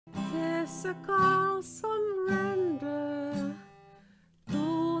It's a calm surrender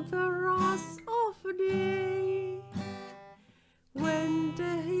to the rush of day, when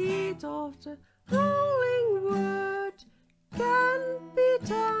the heat of the rolling world can't be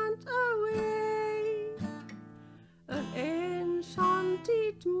turned away. An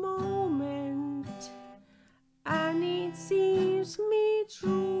enchanted moment, and it seems me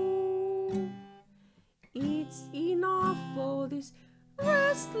true. It's enough for this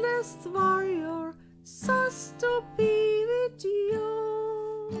restless warrior just to be with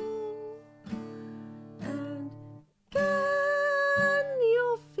you. And can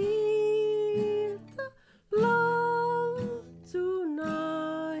you feel the love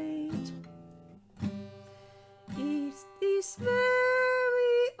tonight? Is this where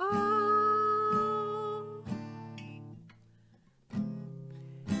we are?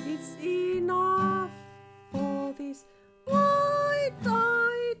 It's enough for this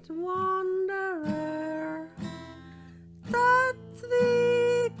wide-eyed wanderer that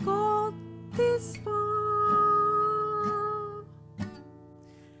we got this far.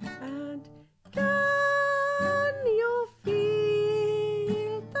 And can you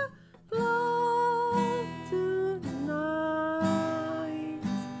feel the love tonight?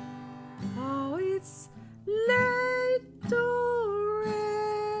 How it's laid to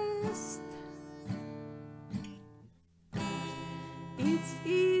rest. It's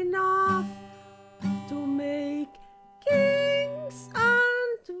enough to make kings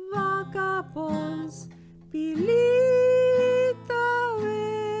and vagabonds believe the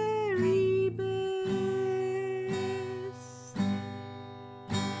very best.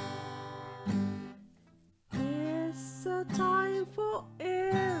 There's a time for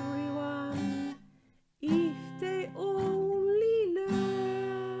everyone if they only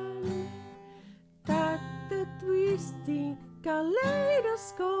learn that the twisting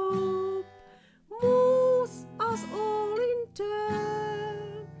kaleidoscope moves us all in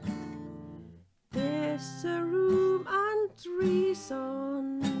turn. There's a room and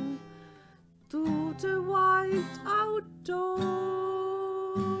reason to the wild outdoors,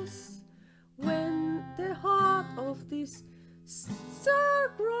 when the heart of this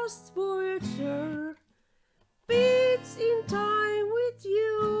star-crossed voyager beats in time with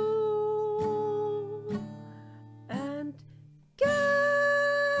you. And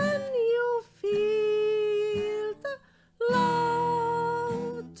can you feel the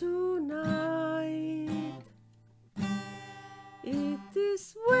love tonight? It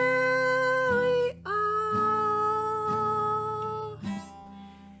is where we are.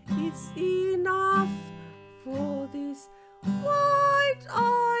 It's enough for this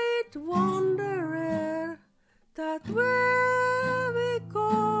wide-eyed wanderer that where we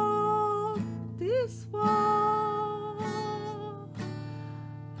got this far.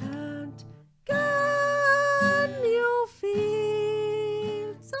 And can you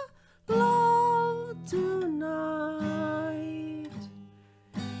feel the love tonight?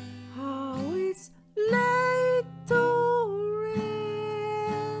 How it's laid to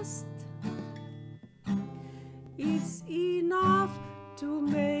rest. It's enough to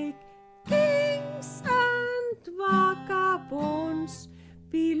make